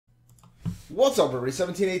What's up, everybody?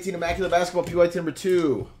 17-18 Immaculate Basketball PYT number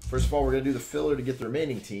 2. First of all, we're going to do the filler to get the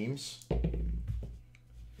remaining teams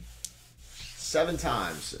 7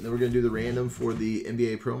 times. And then we're going to do the random for the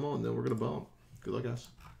NBA promo, and then we're going to bump. Good luck, guys.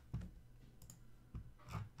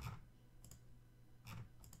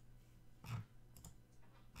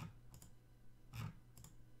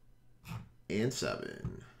 And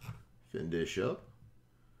 7. Finn Dish up.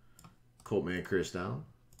 Coltman Chris down.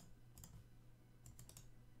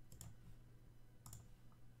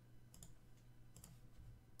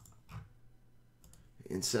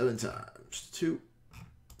 And 7 times. 2,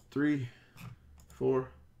 3, 4,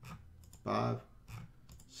 5,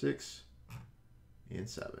 6, and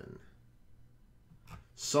 7.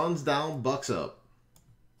 Suns down, Bucks up.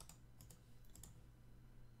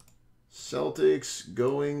 Celtics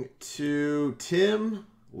going to Tim.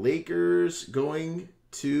 Lakers going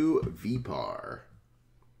to Vpar.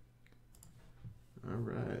 All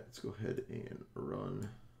right, let's go ahead and run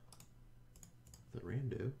the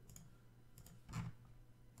rando.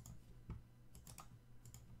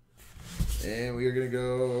 And we are going to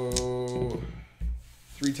go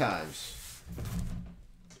 3 times.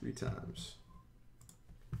 3 times.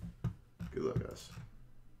 Good luck, guys.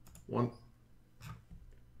 1,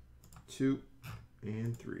 2,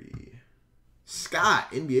 and 3.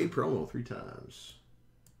 Scott, NBA promo 3 times.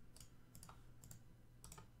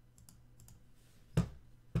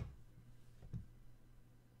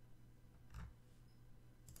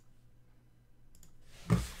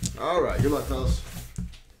 All right, good luck, fellas.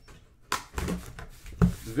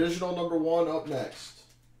 Divisional number 1 up next.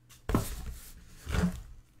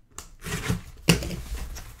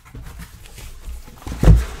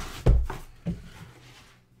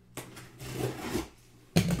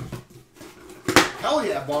 Hell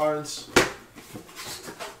yeah, Barnes.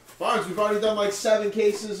 Barnes, we've already done like 7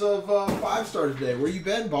 cases of 5-star today. Where you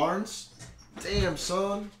been, Barnes? Damn,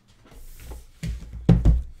 son.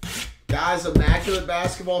 Guys, Immaculate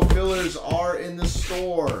Basketball fillers are in the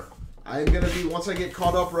store. I am going to be, once I get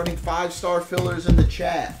caught up, running 5-star fillers in the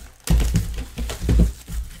chat.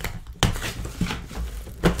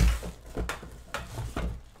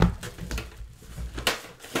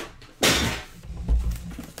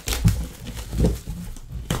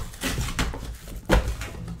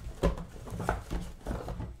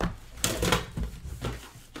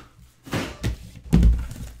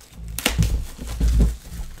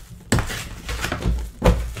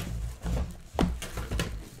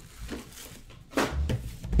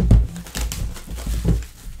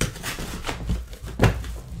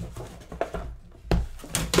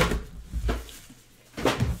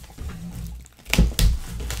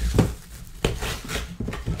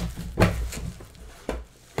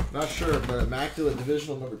 Not sure, but Immaculate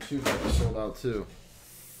Divisional number 2 might be sold out too.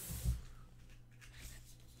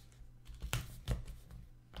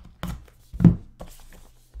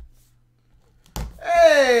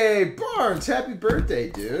 Hey, Barnes, happy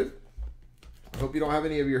birthday, dude. I hope you don't have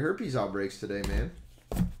any of your herpes outbreaks today, man.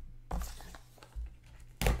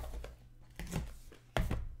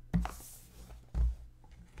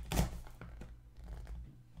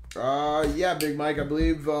 Yeah, Big Mike, I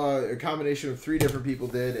believe a combination of 3 different people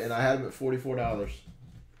did, and I had them at $44.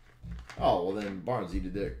 Oh, well then, Barnes, eat a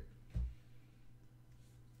dick.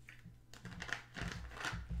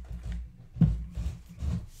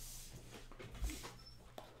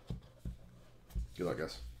 Good luck,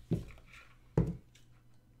 guys.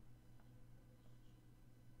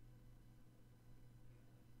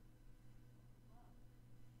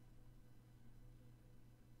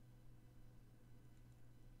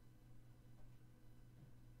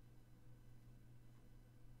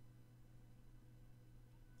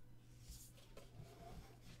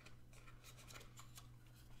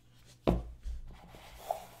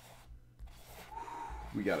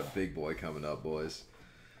 We got a big boy coming up, boys.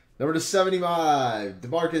 Number 75,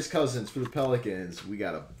 DeMarcus Cousins for the Pelicans. We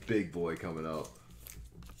got a big boy coming up.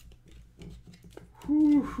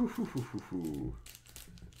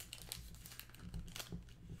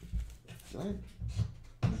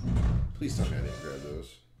 Please tell me I didn't grab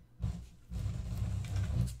those.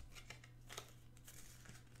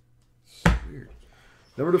 So weird.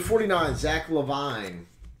 Number 49, Zach LaVine.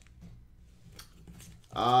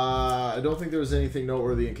 I don't think there was anything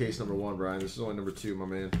noteworthy in case number 1, Brian. This is only number 2, my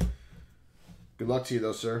man. Good luck to you,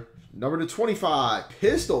 though, sir. Number 25,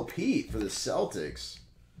 Pistol Pete for the Celtics.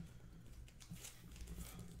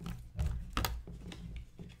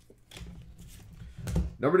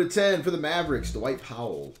 Number 10 for the Mavericks, Dwight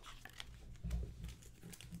Powell.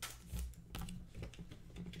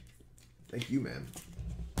 Thank you, man.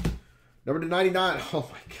 Number to 99. Oh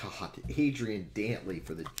my God. Adrian Dantley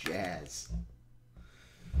for the Jazz.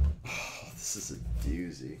 Oh, this is a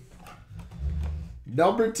doozy.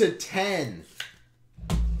 Number to 10.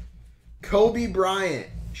 Kobe Bryant,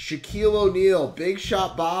 Shaquille O'Neal, Big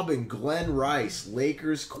Shot Bob, and Glenn Rice.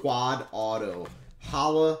 Lakers quad auto.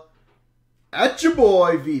 Holla at your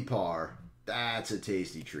boy, VPAR. That's a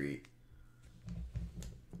tasty treat.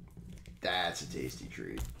 That's a tasty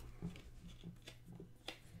treat.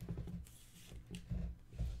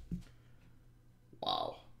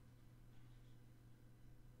 Wow.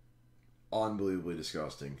 Unbelievably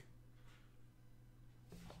disgusting.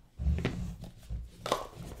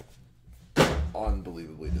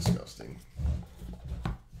 Unbelievably disgusting.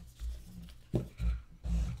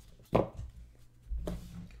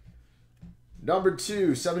 Number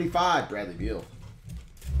 275, Bradley Beal,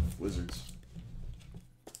 Wizards.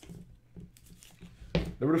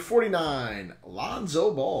 Number 49,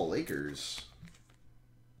 Lonzo Ball, Lakers.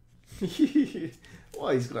 Well,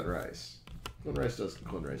 he's Glenn Rice. Glenn Rice does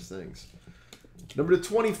Glenn Rice things. Number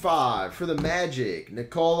 25 for the Magic,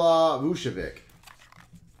 Nikola Vucevic.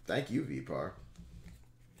 Thank you, VPAR.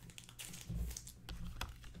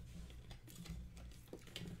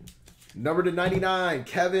 Number 99,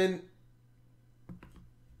 Kevin.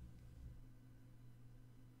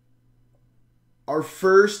 Our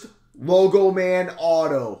first Logo Man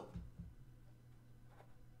auto.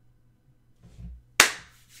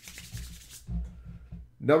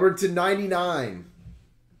 Number to 99.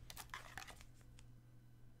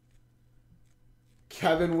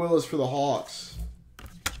 Kevin Willis for the Hawks.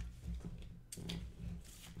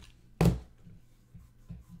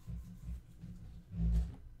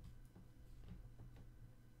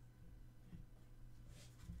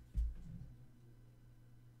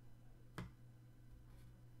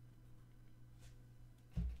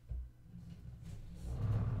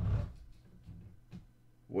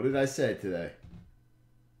 What did I say today?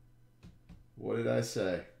 What did I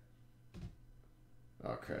say?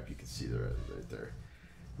 Oh, crap. You can see the right there.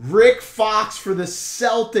 Rick Fox for the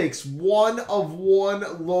Celtics.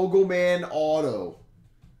 1/1 Logo Man auto.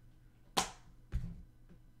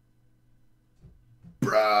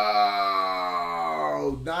 Bro.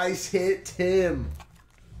 Nice hit, Tim.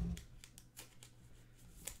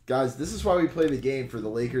 Guys, this is why we play the game for the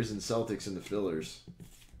Lakers and Celtics and the fillers.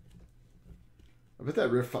 I bet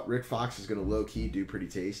that Rick Fox is going to low-key do pretty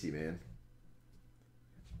tasty, man.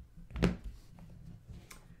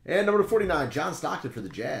 And number 49, John Stockton for the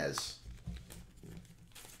Jazz.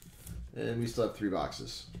 And we still have 3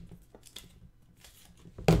 boxes.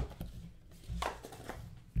 Still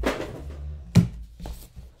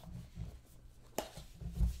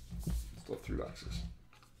have 3 boxes.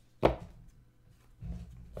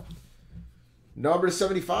 Number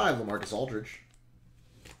 75, LaMarcus Aldridge.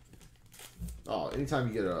 Oh, anytime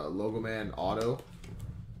you get a Logo Man auto.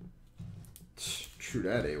 True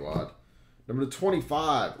that, A-Wad. Number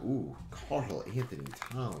 25. Ooh, Karl Anthony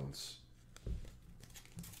Towns.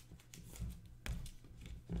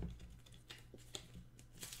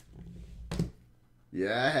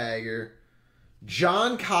 Yeah, Hager.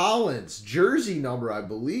 John Collins. Jersey number, I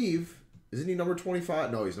believe. Isn't he number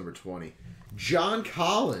 25? No, he's number 20. John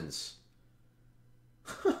Collins.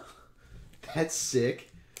 That's sick.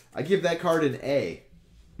 I give that card an A.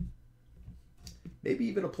 Maybe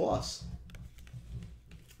even a plus.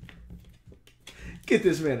 Get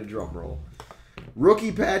this man a drum roll.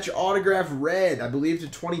 Rookie patch autograph red, I believe to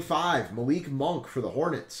 25. Malik Monk for the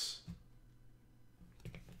Hornets.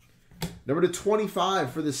 Number to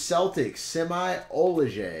 25 for the Celtics, Semi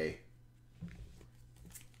Olijeh.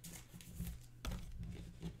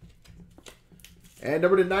 And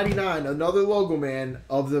number to 99, another Logo Man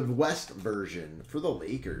of the West version for the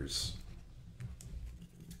Lakers.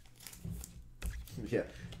 Yeah,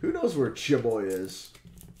 who knows where Chiboy is?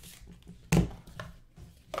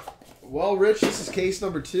 Well, Rich, this is case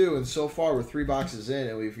number 2, and so far we're 3 boxes in,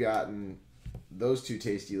 and we've gotten those 2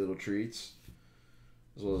 tasty little treats,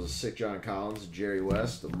 as well as a sick John Collins, Jerry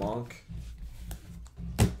West, the Monk.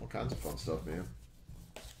 All kinds of fun stuff, man.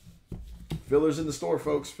 Fillers in the store,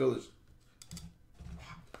 folks. Fillers.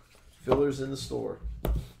 Fillers in the store.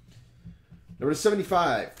 Number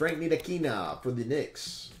 75, Frank Ntilikina for the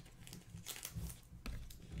Knicks.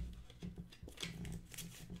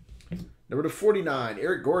 Number 49,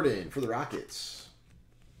 Eric Gordon for the Rockets.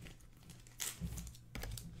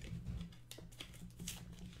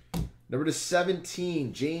 Number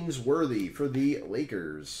 17, James Worthy for the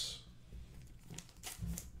Lakers.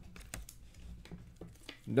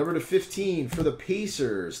 Number 15 for the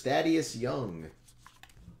Pacers, Thaddeus Young.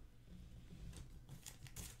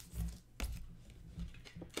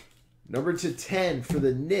 Number to 10 for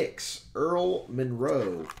the Knicks, Earl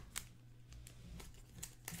Monroe.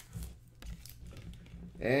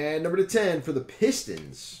 And number to 10 for the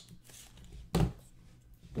Pistons,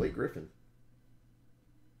 Blake Griffin.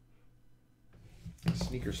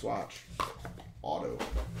 Sneaker swatch. Auto.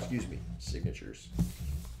 Excuse me. Signatures.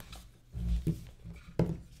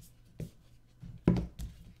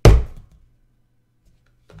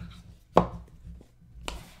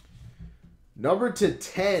 Number to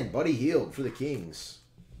 10, Buddy Hield for the Kings.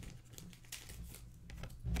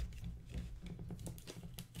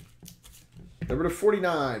 Number to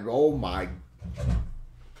 49, oh my.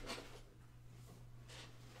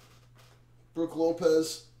 Brook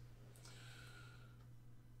Lopez.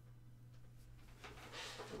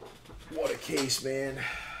 What a case, man.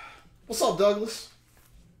 What's up, Douglas?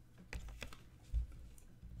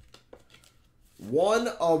 1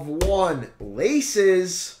 of 1.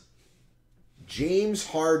 Laces. James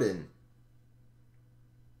Harden.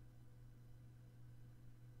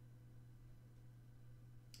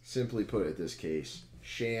 Simply put it, this case.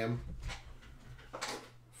 Sham.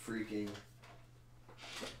 Freaking.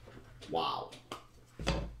 Wow.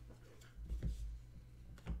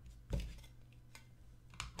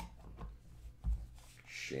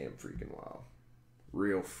 Sham freaking wow.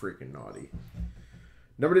 Real freaking naughty.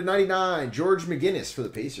 Number to 99, George McGinnis for the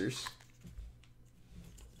Pacers.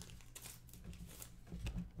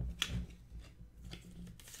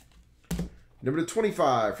 Number to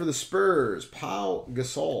 25 for the Spurs, Pau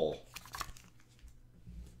Gasol.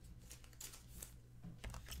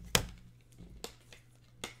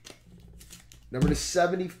 Number to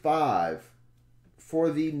 75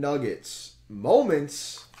 for the Nuggets,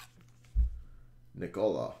 Moments,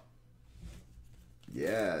 Nicola.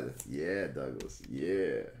 Yeah, Douglas.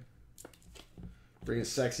 Yeah. Bringing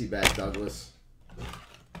sexy back, Douglas.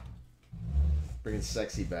 Bringing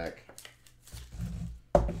sexy back.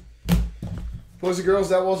 Boys and girls,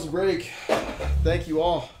 that was the break. Thank you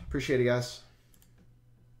all. Appreciate it, guys.